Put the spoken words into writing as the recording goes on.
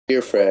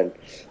your friend.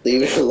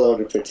 Leave it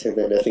alone and pretend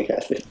that nothing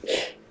happened.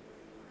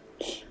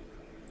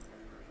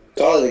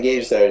 Call the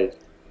game started.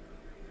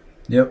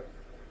 Yep.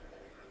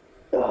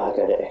 Oh, I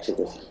gotta exit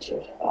the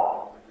feature.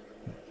 Oh.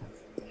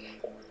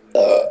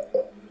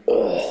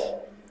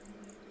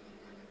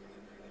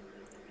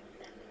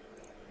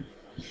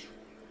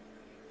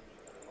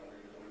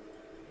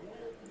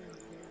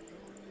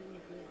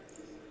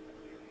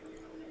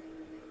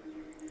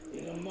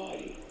 In a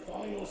mighty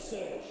final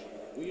surge,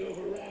 we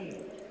overran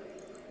them.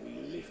 We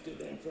lifted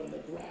them from the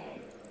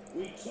ground.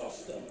 We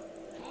tossed them,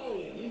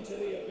 howling into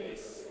the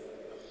abyss.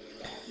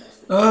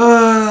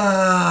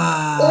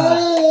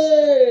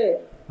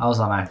 That was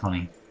not that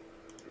funny.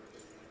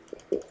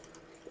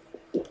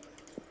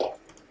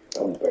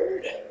 I'm a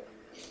bird.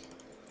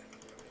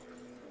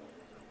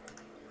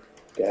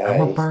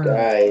 I'm a bird.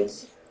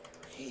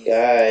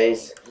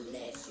 Guys.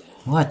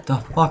 What the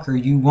fuck are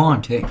you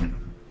wanting?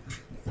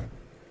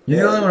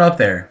 You're the only one up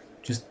there.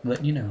 Just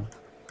let you know.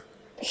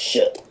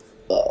 Shut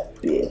up,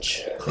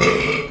 bitch.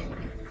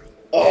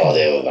 Oh,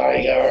 they were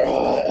my god.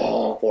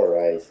 Oh, poor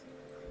Rice.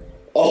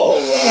 Oh,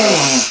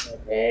 Rice.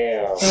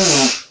 Damn.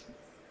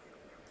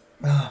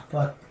 Oh,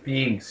 fuck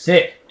being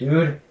sick,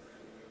 dude.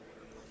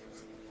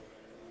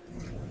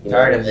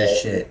 Tired of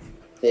this shit.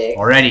 Sick.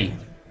 Already.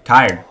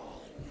 Tired.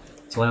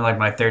 It's only like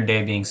my 3rd day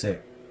of being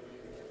sick.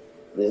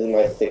 This is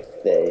my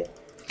 6th day.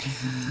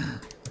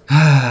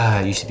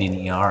 You should be in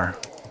the ER.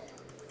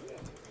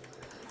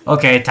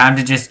 Okay, time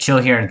to just chill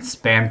here and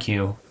spam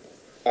Q.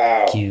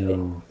 Ow.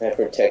 Q. I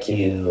protected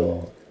Q.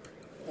 you.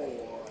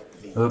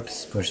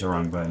 Oops, pushed the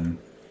wrong button.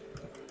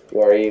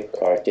 Who are you,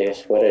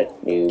 Karthas? What a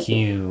noob.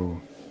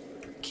 Q.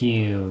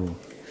 Q.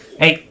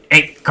 Hey,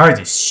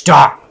 Karthas,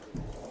 stop!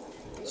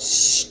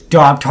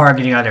 Stop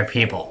targeting other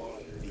people.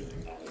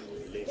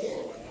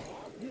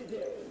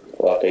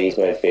 Fuck, I used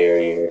my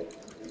barrier.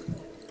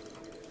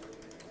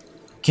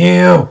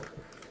 Q!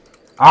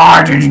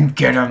 I didn't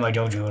get him, I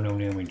don't do no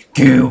damage.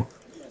 Q!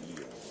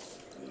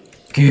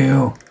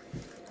 Q!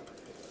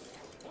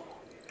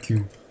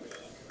 Q.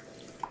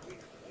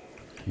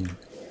 Q.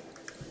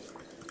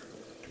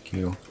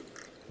 Q.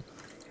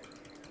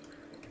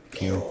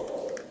 Q.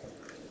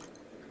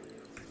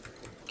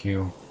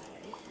 Q.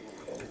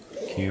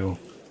 Q.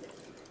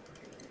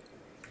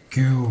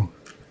 Q.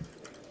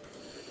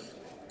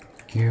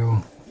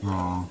 Q.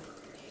 Aw.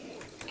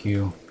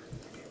 Q.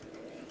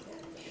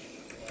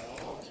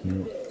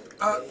 Q.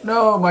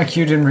 No, my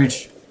Q didn't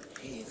reach.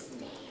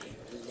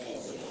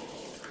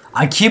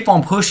 I keep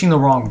on pushing the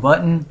wrong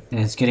button, and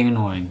it's getting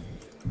annoying.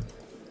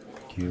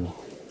 Q.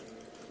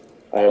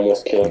 I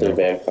almost killed their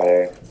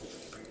vampire.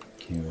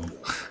 Q.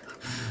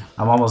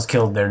 I'm almost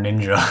killed their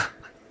ninja.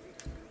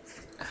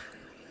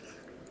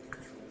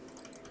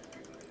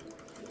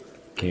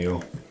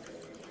 Q.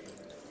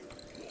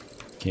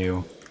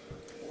 Q.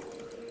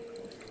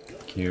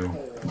 Q.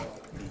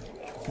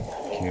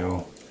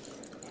 Q.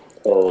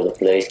 Oh, the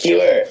blaze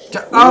cure!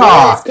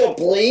 Ah! Yes,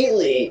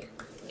 completely!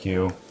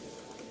 Q.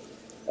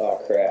 Oh,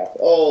 crap.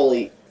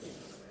 Holy...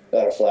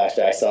 Got a flash.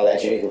 I saw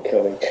that dragon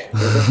coming.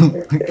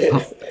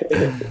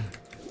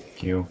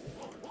 Q.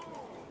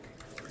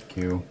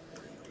 Q.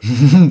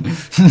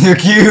 The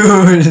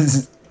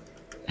Q's!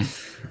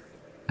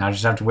 Now I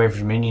just have to wait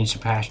for minions to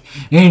pass.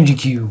 Into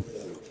Q.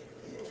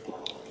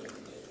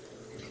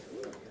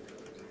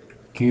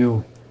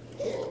 Q.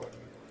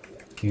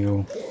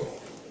 Q.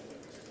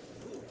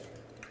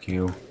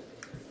 Q.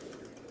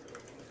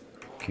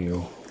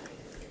 Q.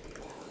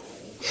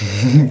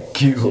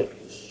 Q.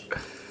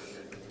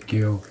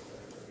 Q.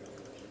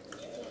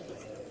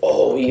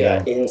 Oh, he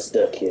got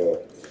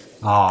insta-kill.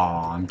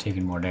 Aw, I'm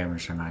taking more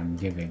damage than I'm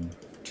giving.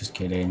 Just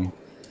kidding.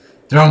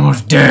 They're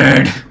almost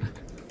dead!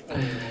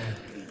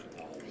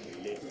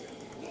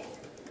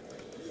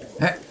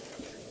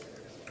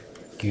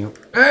 Q.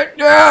 No,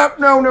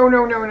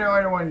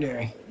 I don't want to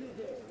die.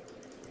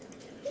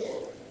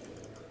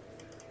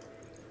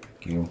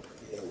 Q.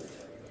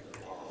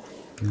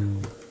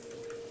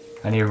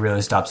 I need to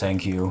really stop saying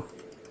Q.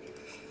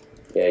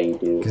 Yeah, you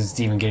do. Because it's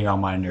even getting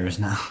on my nerves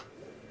now.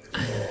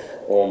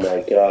 Oh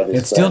my god.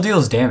 It still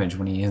deals damage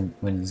when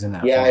he's in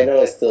that Yeah, form. I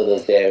know it still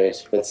does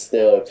damage, but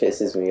still it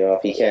pisses me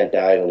off. He can't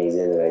die when he's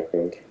in it, I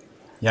think.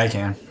 Yeah, I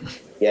can.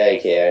 Yeah, he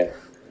can.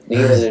 He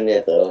wasn't in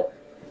it, though.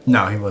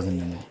 No, he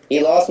wasn't in it. He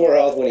lost more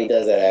health when he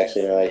does that,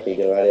 actually, now I think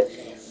about it.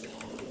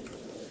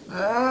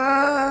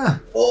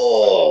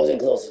 Oh, wasn't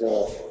close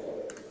enough.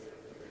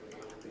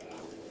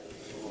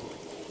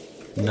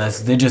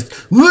 Unless they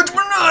just lick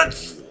my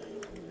nuts!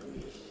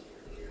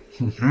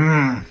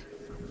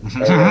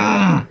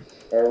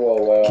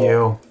 Well.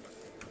 Q.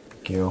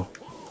 Q.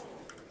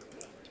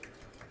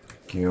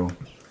 Q.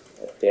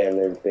 Damn,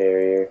 there's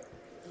barrier.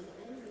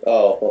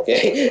 Oh,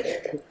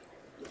 okay.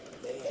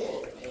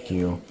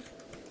 Q.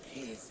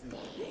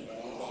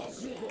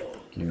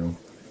 Q.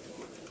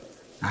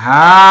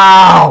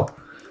 Ow!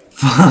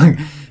 Fuck!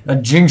 A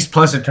jinx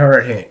plus a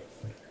turret hit.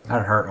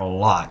 That hurt a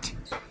lot.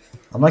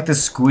 I'm like the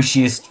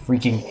squishiest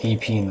freaking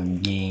AP in the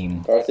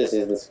game. Karthas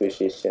is the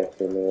squishiest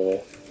chapter in the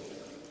world.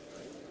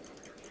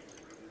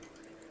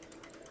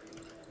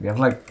 We have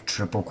like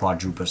triple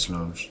quadruple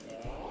slows.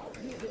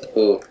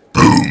 Ooh.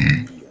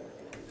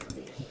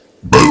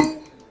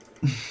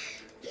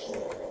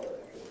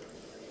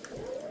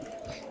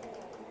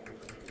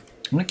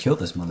 I'm gonna kill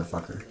this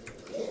motherfucker.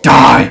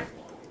 Die!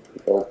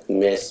 Oh,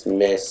 miss.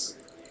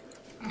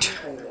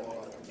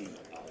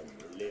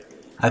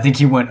 I think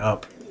he went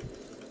up.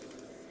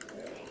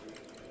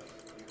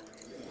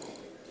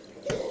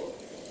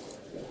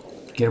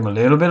 Get him a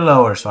little bit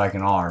lower so I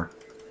can R.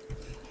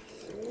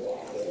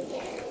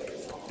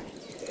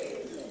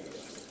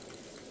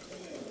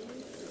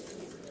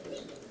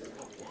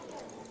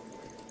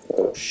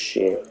 Oh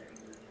shit.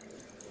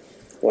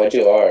 Why'd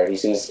you R?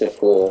 He's in a stiff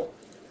pool.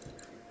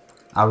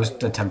 I was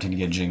attempting to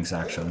get Jinx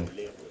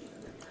actually.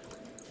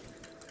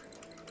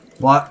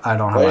 What? I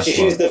don't have Why my did you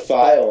slow. use the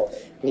file?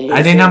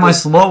 I didn't have my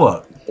slow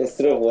up.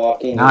 Instead of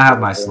walking. Now I have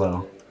my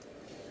slow.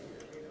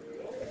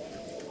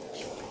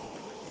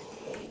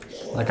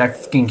 Like I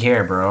fucking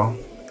care, bro.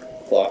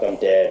 Fuck, I'm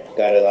dead.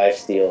 Got a life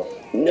steal.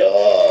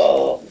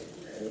 No!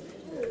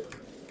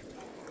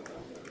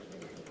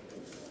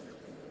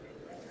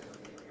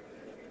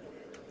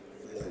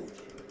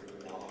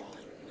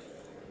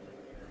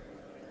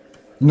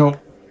 Nope.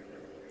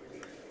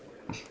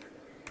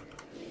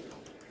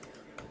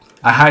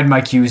 I hide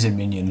my Qs in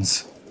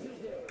minions.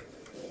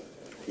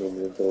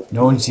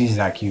 No one sees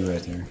that Q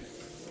right there.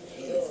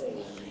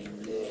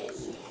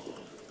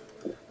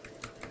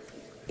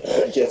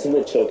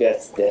 Gentleman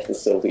Cho'Gath's death is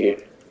so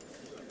weird.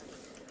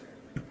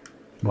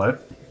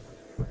 What?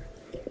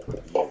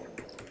 Do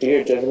you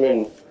hear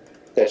Gentleman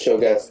that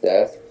Cho'Gath's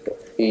death?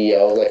 He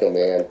yells like a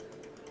man. That's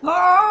so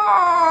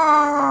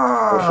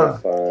Ah!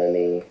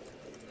 funny.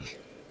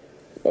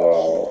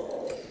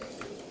 Oh.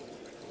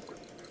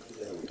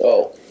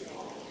 Oh.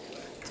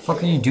 What the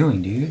fuck are you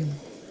doing, dude?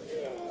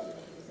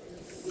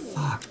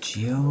 Fuck,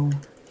 Gio.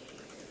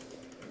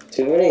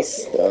 Too many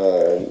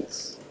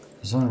stuns.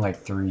 There's only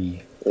like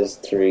 3. There's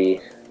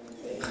 3.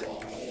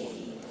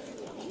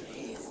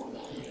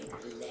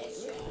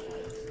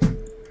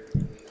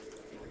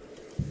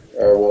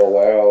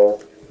 Wow.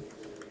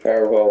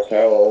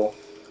 How.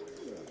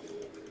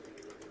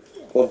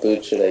 What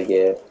boot should I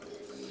get?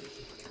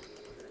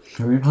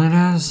 Who are we playing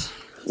as?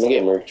 I'm gonna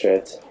get Merc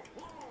Treads.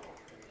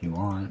 You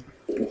want?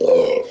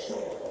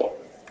 Oh.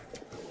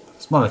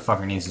 This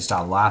motherfucker needs to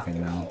stop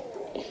laughing now.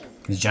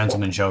 He's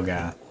Gentleman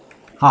Cho'Gath.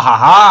 Ha ha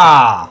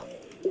ha!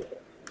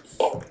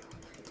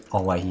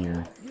 All I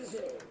hear.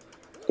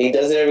 He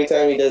does it every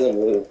time he doesn't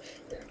move.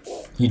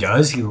 He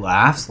does? He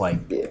laughs like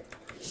Yeah.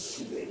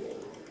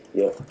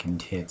 Yep. fucking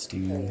tits,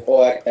 dude.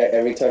 Oh,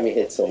 every time he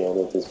hits someone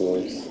with his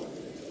moves.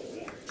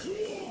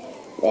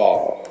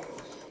 Oh.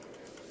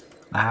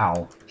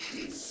 Ow.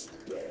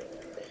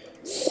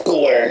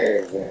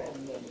 Squirm!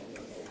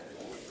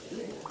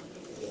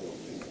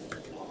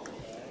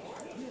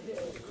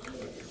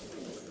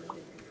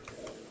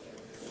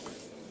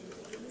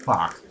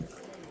 Fuck.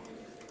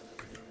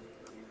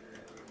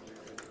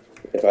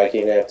 If I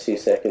can have 2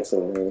 seconds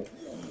of move.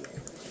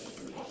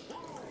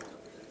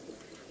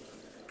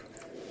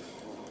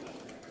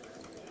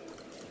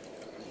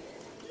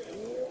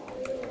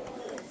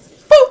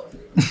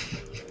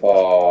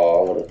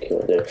 Oh, I would have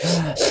killed her.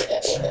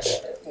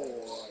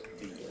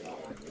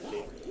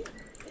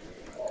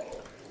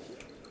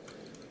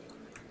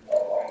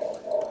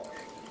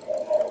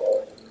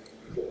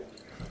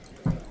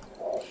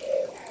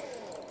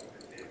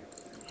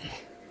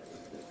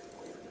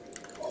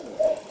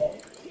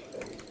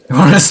 You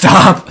wanna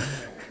stop?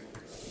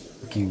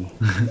 Fuck you.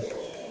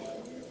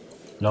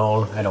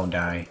 Lol, I don't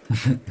die.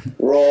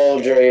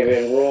 Roll,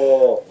 Draven,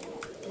 roll!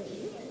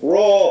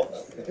 Roll!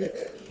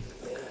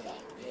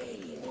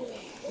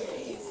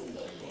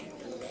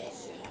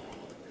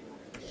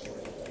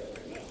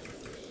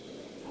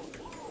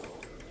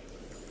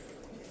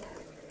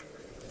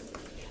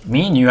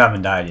 Me and you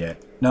haven't died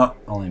yet. No,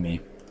 only me.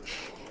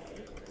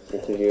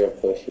 Because you're a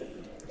pushy.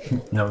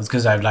 No, it's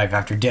because I have life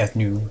after death,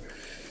 noob.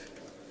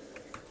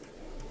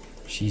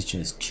 She's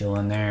just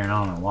chilling there, and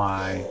I don't know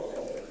why.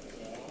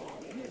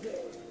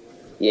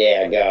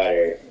 Yeah, I got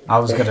her. I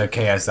was gonna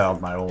KS out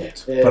with my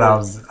ult, but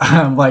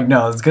I'm like,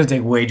 no, it's gonna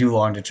take way too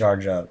long to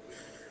charge up.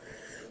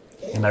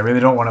 And I really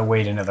don't want to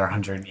wait another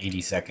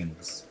 180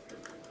 seconds.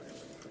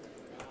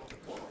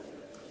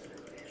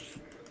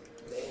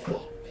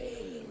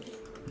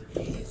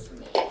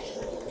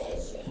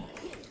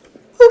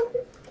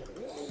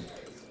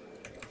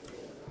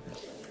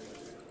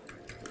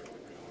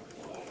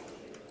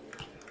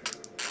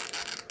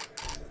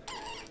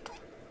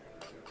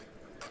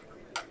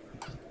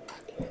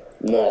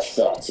 My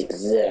thoughts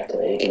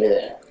exactly. Give me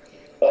that.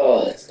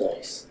 Oh, that's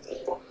nice.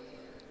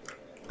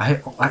 I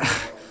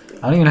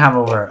don't even have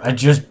over. I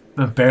just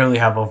barely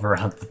have over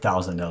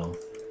 1,000 health.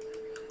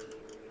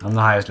 I'm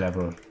the highest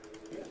level.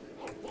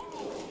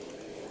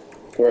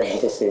 We're at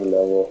the same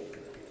level.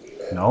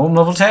 No, I'm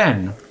level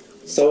 10.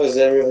 So is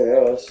everything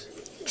else.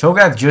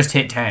 Cho'Gath just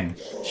hit 10.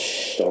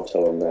 Shh, don't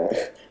tell him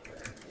that.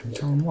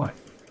 Tell him what?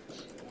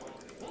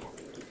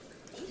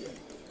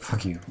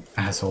 Fuck you,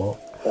 asshole.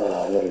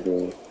 Oh, what a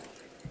dream.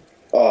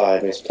 Oh,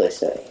 I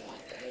misplaced that.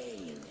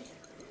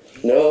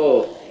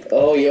 No.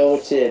 Oh, you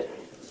ulted.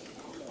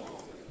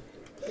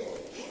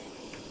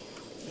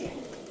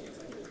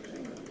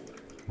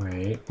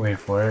 Wait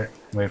for it.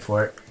 Wait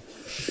for it.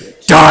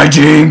 Die,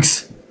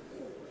 Jinx!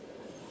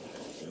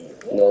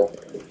 Nope.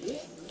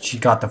 She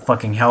got the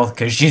fucking health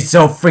because she's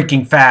so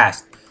freaking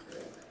fast.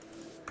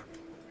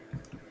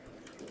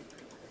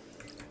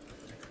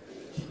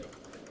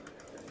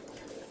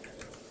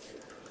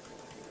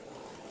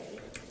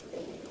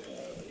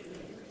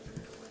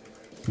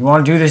 You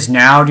want to do this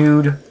now,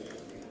 dude?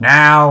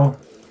 Now?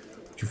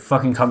 You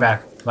fucking come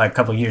back like a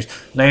couple years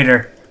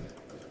later.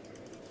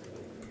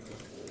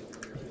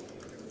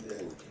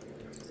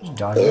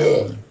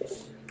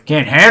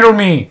 Can't handle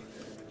me.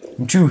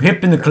 I'm too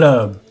hip in the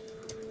club.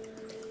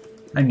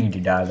 I need to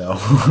die though.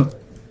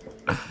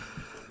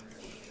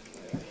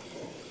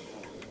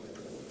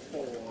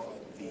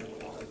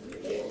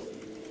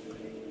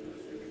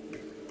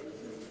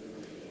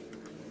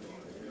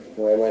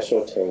 Why am I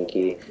so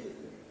tanky?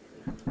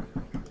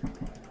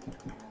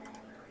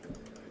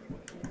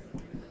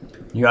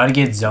 You gotta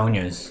get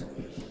Zonia's.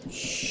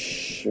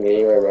 Shh, I'm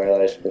getting my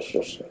revitalized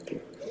crystal stuff.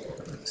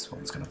 This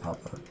one's gonna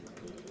pop up.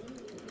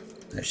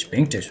 I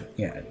spinked this one.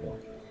 Yeah, it will.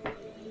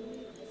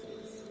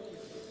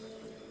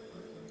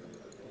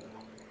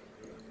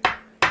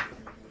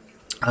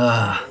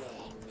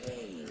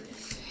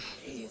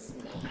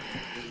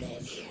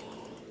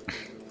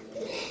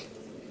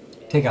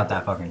 Take out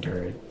that fucking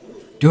turret.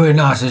 Do it,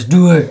 Narcissus,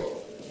 do it!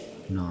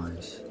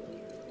 Nice.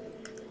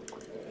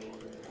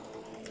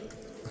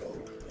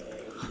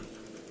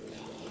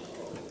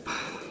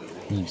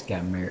 He just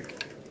got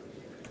Merrick.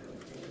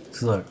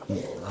 So look,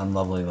 I'm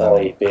lovely level.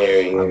 Oh, you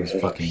burying I was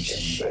your fucking piece of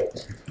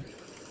shit.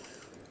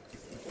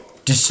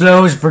 The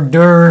slows for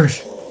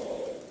Durs.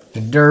 The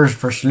Durs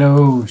for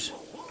slows.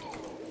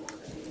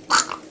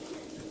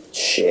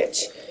 Shit.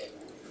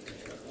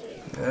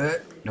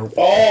 Nope.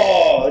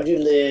 Oh, how'd you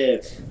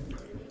live?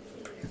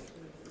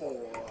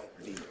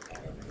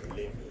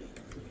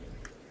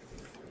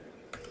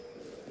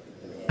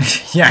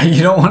 Yeah,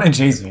 you don't want to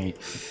chase me.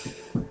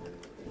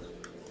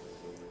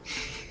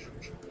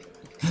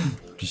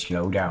 Just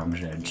slow down,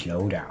 Zed.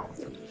 Slow down.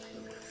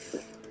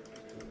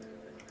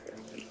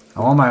 I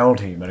want my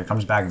ulti, but it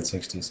comes back in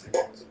 60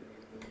 seconds.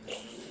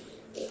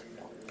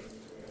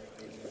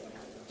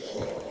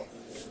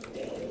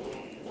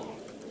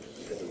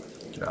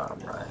 Good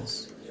job,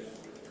 Rise.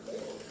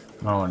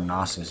 I don't know what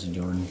Narcissus is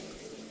doing.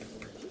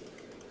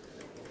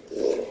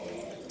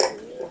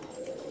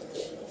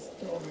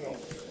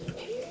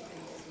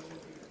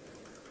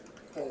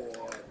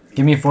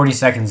 Give me 40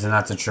 seconds and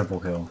that's a triple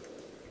kill.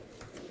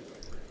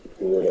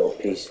 Little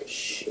piece of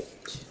shit.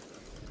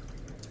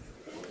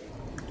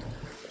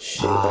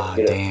 Shit. Ah,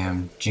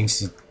 damn.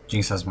 Jinx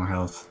has more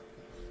health.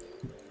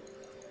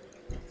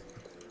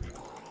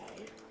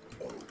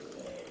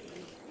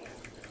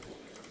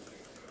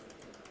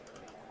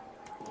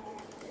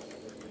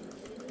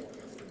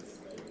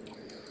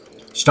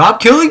 Stop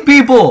killing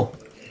people!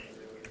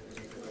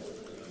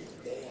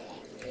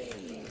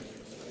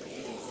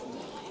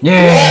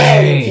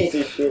 Yay! Piece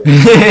of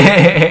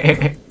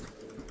shit.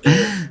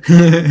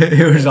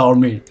 It was all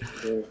me.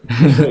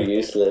 So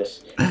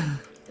useless.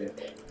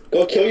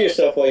 Go kill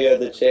yourself while you have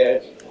the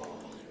chance.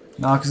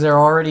 No, because they're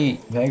already...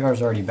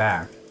 Veigar's already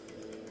back.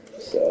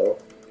 So?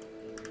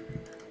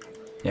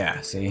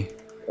 Yeah, see?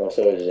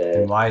 Also is And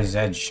Zed. why is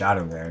Zed's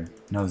shadow there?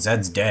 No,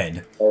 Zed's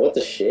dead. Oh, what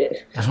the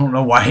shit? I don't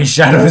know why his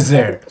shadow is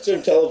there.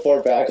 Should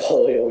teleport back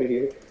all the way over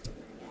here.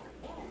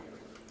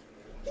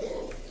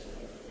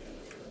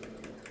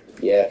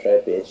 Yeah, try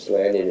bitch.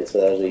 Landed it,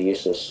 so that was a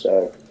useless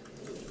stun.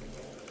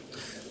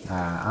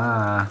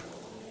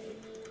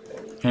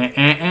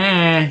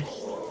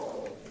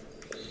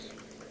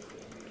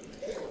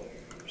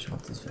 So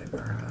what does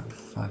Veigar have?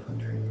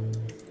 500.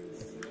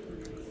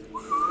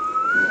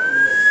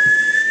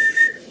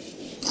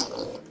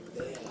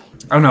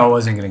 Oh no, I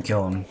wasn't gonna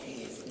kill him.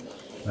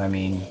 I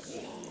mean,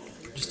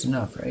 just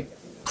enough, right?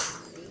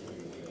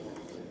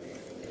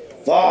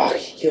 Fuck!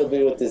 He killed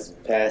me with this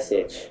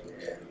passage.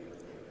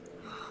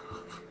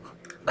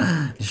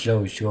 The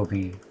slow is too OP.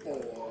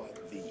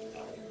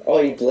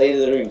 Oh, he bladed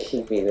literally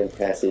killed me and then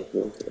passage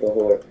with the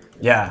whore.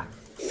 Yeah,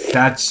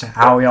 that's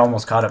how he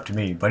almost caught up to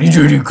me, but he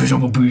did it because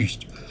I'm a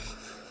beast.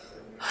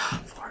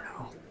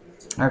 4-0.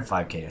 I have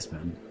 5 KS,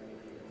 man.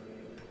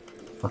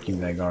 Fuck you,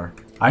 Veigar.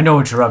 I know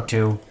what you're up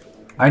to.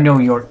 I know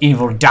your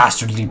evil,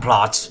 dastardly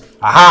plots.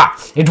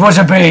 Aha! It was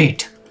a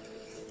bait!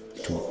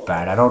 Too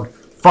bad I don't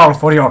fall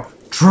for your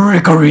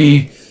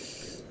trickery,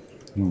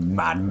 you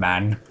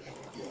madman.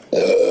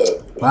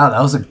 Wow,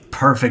 that was a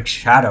perfect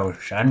shadow,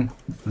 Shen.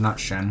 Not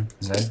Shen,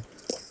 Zed.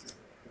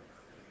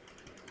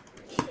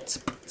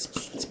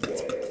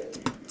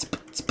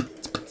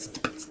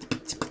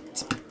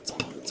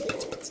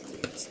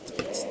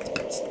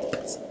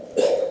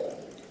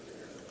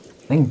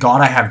 Thank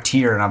God I have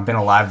tier and I've been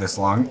alive this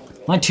long.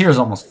 My tier is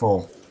almost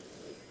full.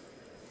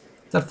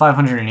 It's at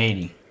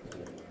 580.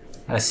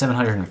 At a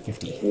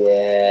 750.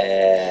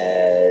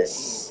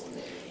 Yes.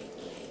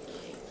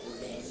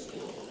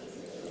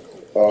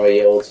 Oh,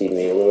 you ulted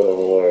me. What a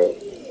whore.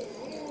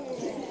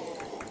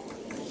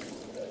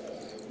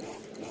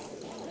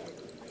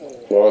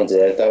 Come on,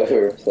 Zed. I thought we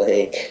were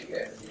playing.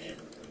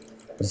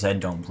 Zed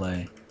don't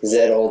play.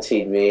 Zed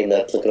ulted me, and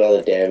look at all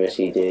the damage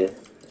he did.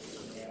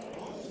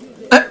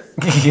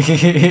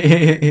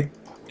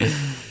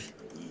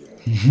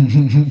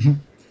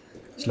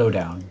 Slow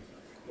down.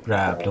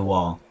 Grab the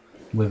wall.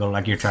 Wiggle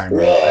like you're trying to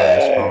make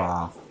Right. fall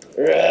off.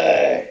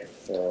 Right.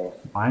 Oh,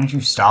 Why don't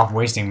you stop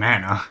wasting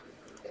mana?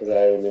 because I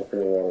have nothing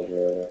around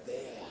here.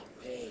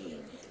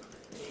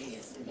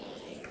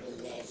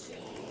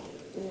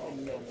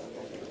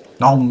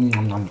 Nom,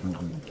 nom, nom, nom,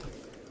 nom.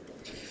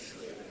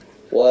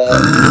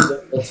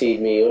 What?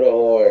 Ulted me. What a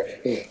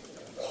whore.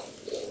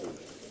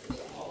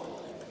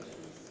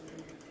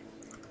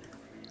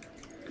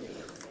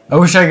 I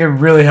wish I could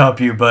really help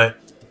you, but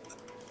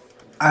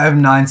I have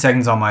 9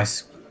 seconds on my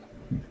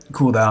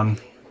cooldown.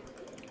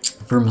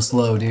 From a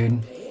slow,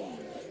 dude.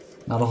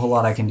 Not a whole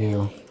lot I can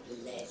do.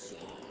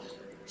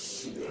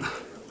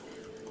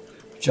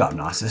 Good job,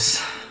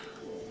 Gnosis.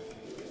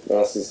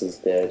 Gnosis is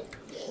dead.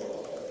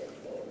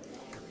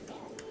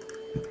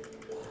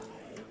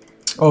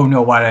 Oh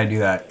no, why did I do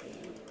that?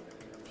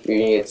 You're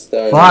gonna get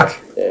stunned. Fuck!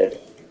 Dead.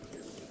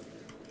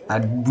 I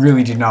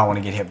really did not want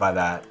to get hit by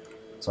that.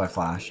 So I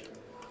flashed.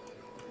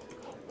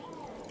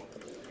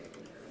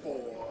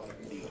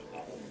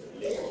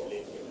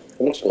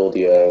 How much gold do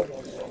you have?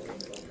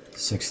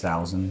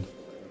 6,000.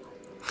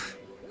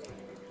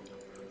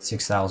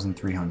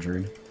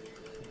 6,300.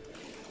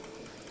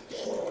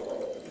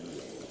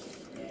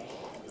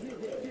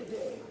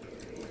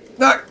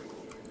 Ah!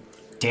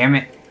 Damn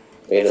it.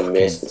 Way to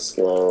miss the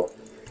snow.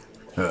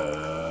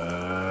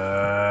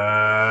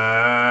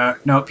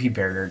 Nope, he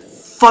barriered.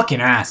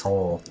 Fucking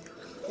asshole.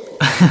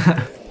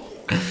 I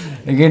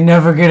can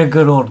never get a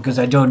good ult because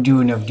I don't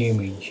do enough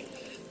damage.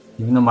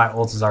 Even though my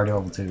ult is already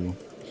level 2.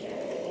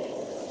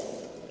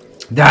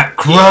 That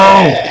crow!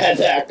 Yeah,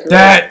 that crow.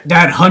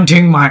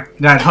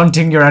 That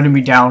hunting your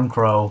enemy down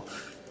crow.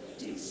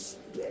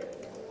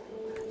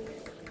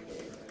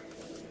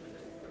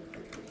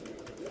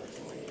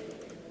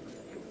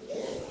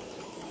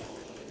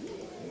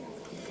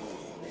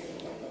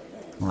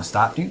 Wanna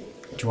stop, dude?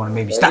 Do you wanna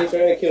maybe Why stop? is he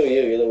trying to kill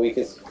you? You're the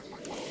weakest.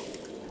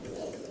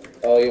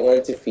 Oh, he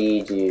wanted to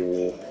feed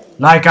you.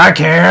 Like I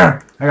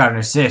care! I got an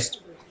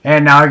assist.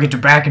 And now I get to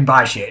back and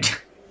buy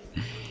shit.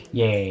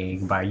 Yay, I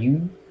can buy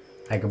you.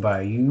 I can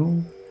buy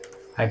you.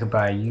 I can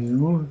buy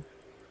you.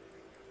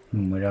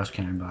 What else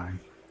can I buy?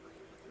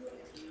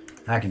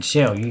 I can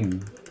sell you.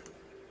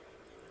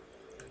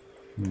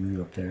 Move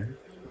you up there.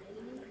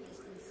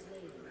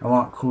 I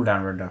want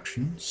cooldown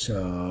reduction, so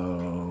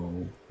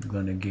I'm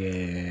gonna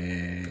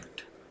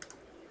get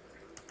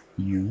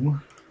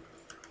you.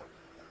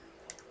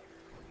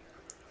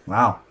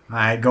 Wow,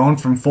 alright, going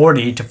from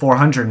 40 to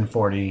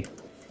 440.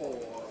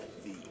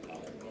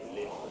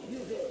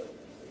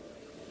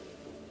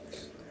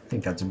 I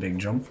think that's a big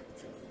jump.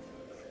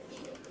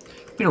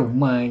 You don't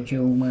mind,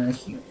 you mind.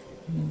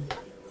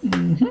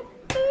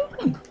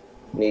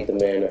 Need the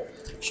mana.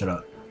 Shut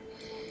up.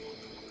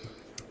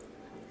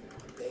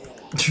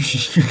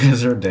 You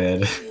guys are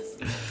dead.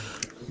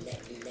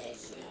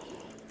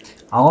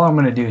 All I'm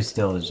gonna do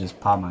still is just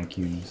pop my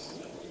Qs.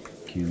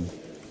 Q.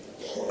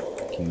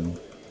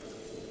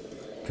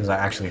 Because I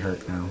actually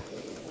hurt now.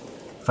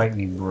 Fight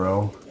me,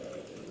 bro.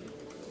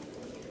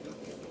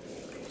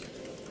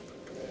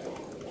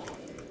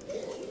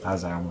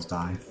 As I almost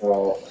die.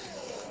 Oh.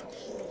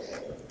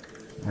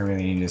 I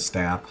really need to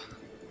stab.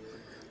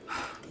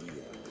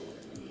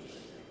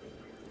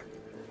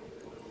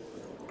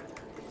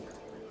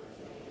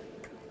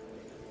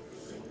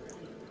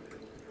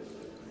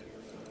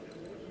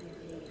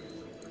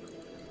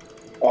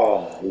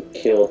 Oh, you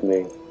killed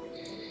me.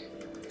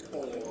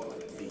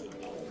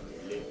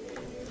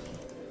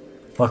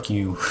 Fuck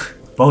you.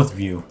 Both of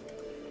you.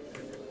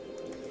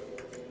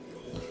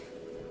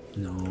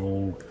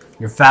 No.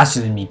 You're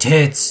faster than me,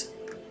 tits!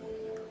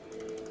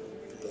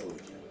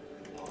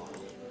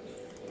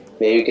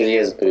 Maybe because he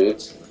has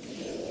boots.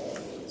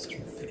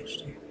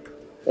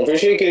 I'm pretty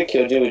sure he could have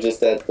killed you with just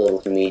that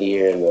little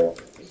meteor and the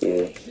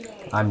Q.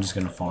 I'm just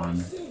gonna farm.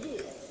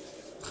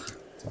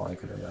 That's all I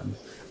could have done.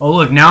 Oh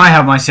look, now I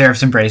have my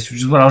Seraph's Embrace, which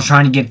is what I was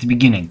trying to get at the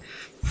beginning.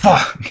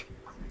 Fuck!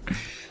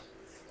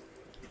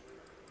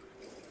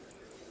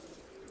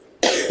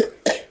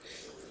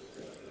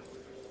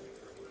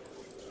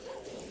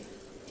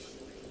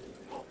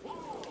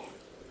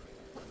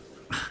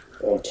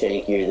 I'm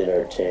tankier than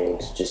our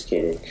tanks. Just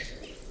kidding.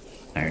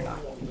 No, you're not.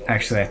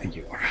 Actually, I think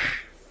you are.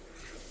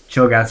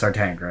 Cho'Gath's our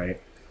tank, right?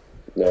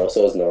 No,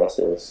 so is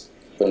Gnosis.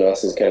 But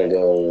Gnosis is kind of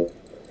going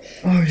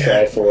Oh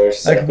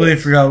Triforce. I completely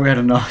forgot we had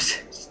a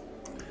Gnosis.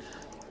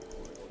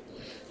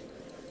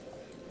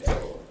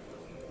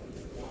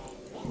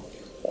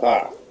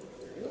 Ah.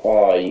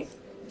 Oh, you...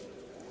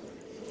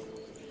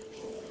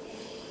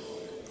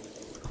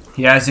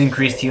 He has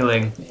increased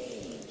healing.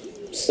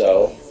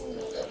 So?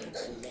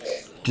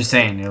 Just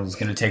saying, it was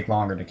gonna take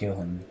longer to kill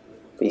him.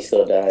 He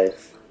still died.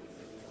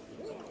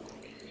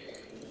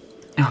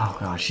 Oh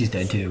god, she's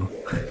dead too.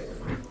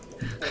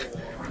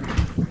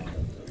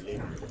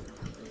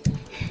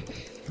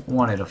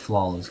 Wanted a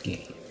flawless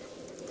game.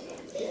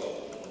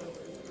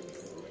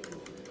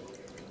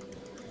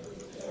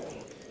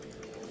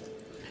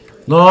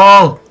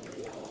 LOL!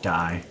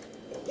 Die.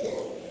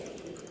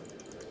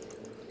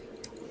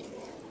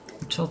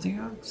 What's health you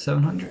got?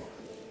 700?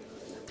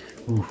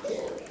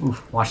 Oof.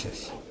 Oof. Watch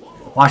this.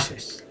 Watch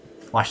this.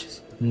 Watch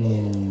this.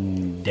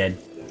 Dead.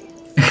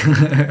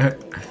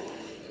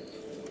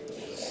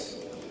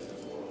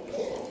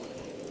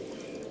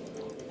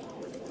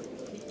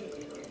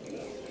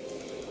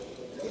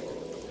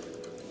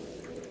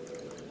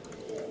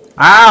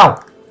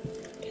 Ow!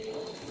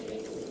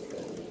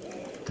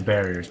 The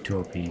barrier is too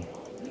OP.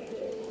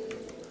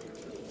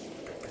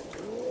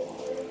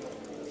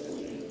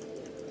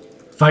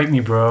 Fight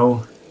me,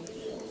 bro.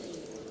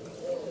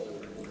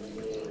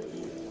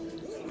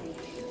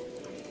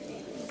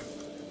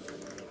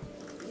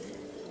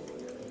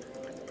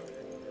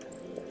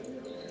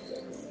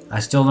 I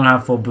still don't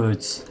have full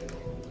boots.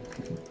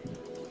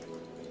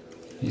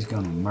 He's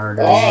gonna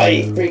murder Oh,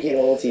 you. he freaking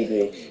ultied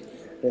me.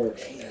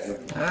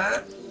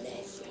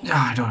 No,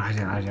 I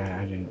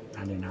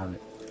didn't have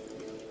it.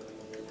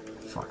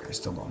 Fuck, I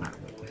still don't have it.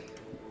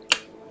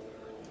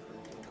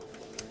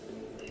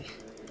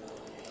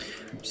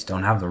 Just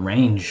don't have the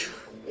range.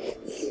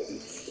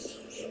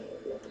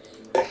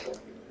 I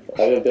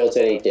haven't built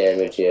any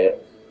damage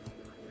yet.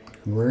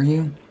 Where are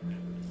you?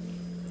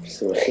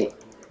 Sweet.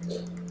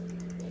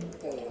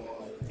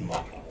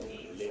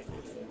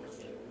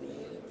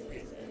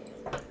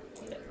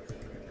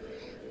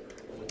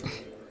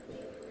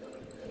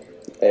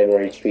 I have more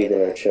HP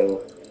than our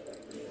show.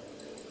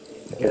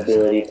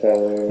 Ability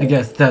power. I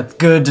guess that's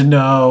good to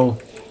know.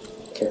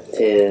 It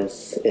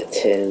is.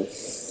 It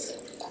is.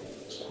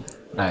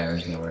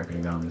 There's nowhere I could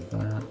have gone with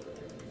that.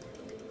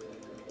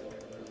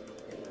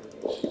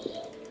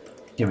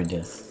 Give me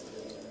this.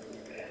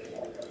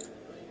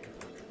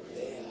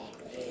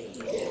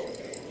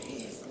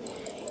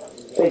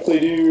 Frankly,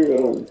 dude, I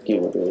don't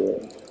give a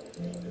damn.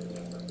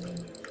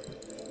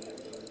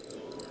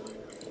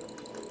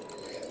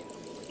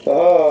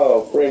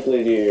 Oh,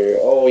 frankly, dear.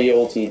 Oh, he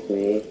ultied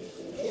me.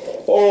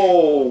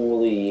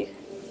 Holy.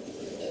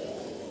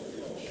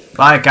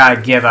 Like I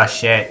give a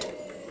shit.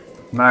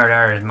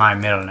 Murder is my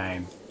middle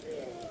name.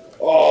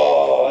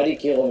 Oh, how'd he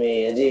kill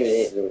me? I didn't even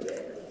hit him.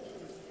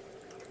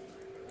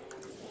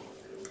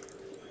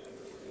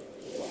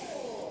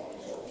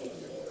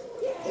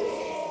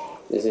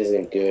 This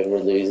isn't good. We're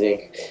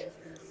losing.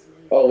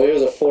 Oh, it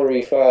was a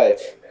 4v5.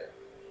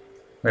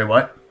 Wait,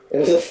 what? It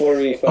was a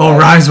 4v5. Oh,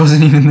 Rise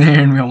wasn't even there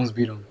and we almost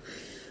beat him.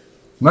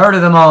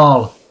 Murder them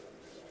all!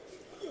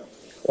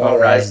 Oh,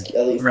 Rise.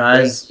 At least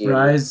Rise. thank you.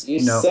 Rise.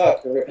 You No.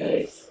 suck,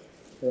 Rise.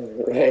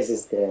 Rise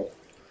is dead.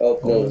 Oh,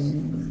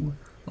 no.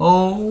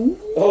 Oh.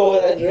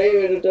 Oh, that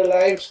Draven with the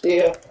life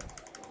steal.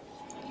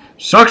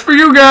 Sucks for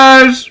you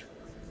guys!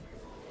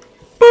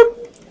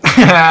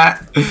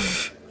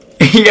 Boop!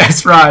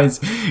 Yes, Rise.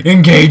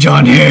 Engage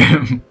on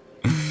him.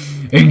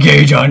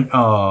 Engage on.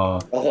 Oh.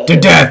 To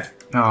death.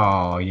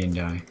 Oh, he didn't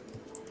die.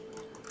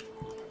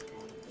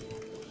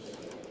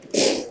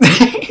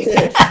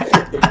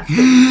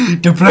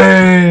 To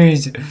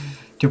praise.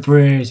 To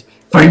praise.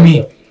 Fight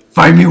me.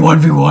 Fight me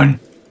 1v1.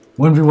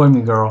 1v1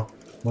 me, girl.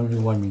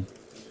 1v1 me.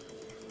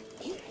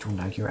 Don't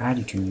like your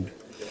attitude.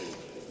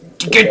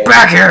 Get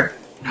back here!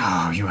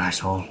 Oh, you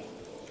asshole.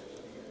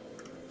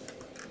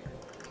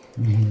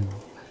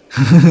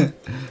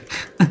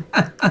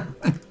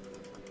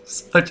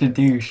 Such a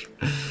douche.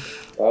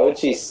 Why would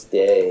she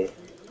stay?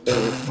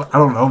 I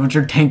don't know, but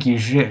you're tanky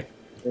as shit.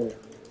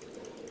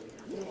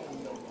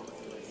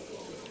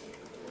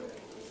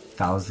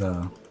 That was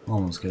a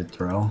almost good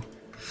throw.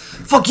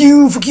 Fuck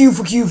you! Fuck you!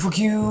 Fuck you! Fuck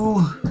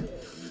you!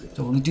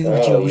 Don't wanna deal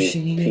with your you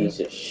shit. piece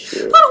of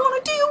shit. I don't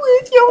wanna deal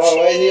with your Oh,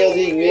 why is shit. he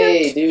ulting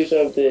me? Do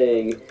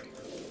something.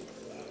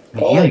 I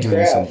Holy am doing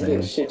crap,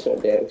 something. shit ton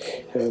damage.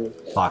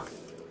 Fuck.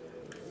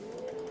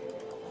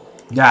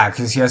 Yeah,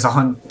 because he has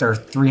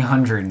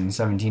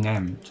 317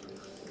 damage.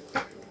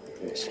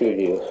 Screw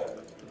you.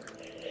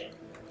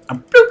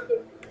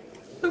 Bloop.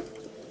 Bloop.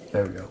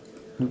 There we go.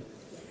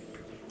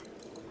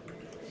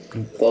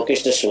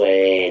 Focus the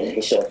Swain.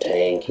 He's so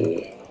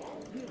tanky.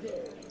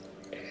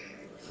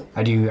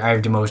 I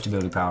have the most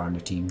ability power on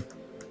the team.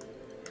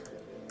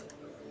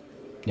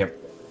 Yep.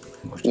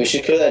 We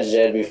should kill that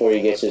Zed before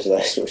he gets his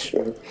last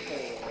whisper.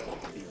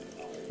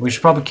 We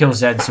should probably kill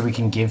Zed so we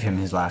can give him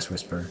his last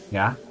whisper.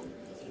 Yeah?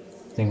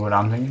 Think what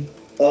I'm thinking?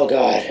 Oh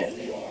god.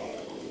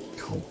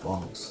 Cold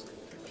balls.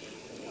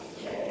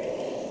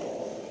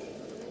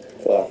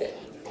 Fuck.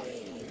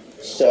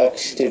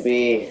 Sucks to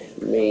be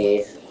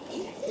me.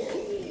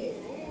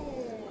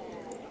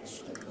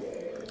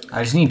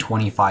 I just need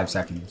 25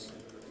 seconds.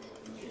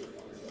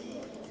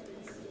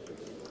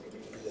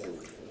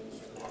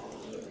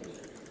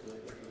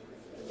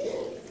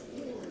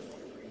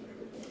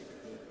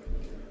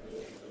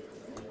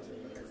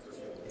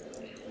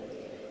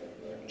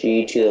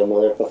 G to the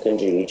motherfucking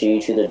G. G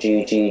to the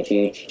G, G,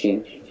 G, G,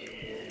 G.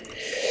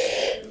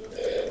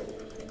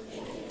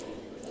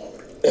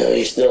 Oh,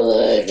 you're still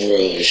alive, bro.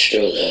 You're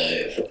still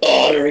alive.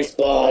 Oh, to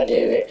respawn,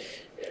 damn it.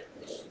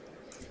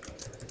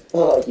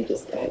 Oh, you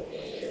just died.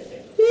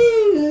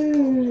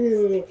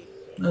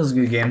 That was a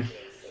good game.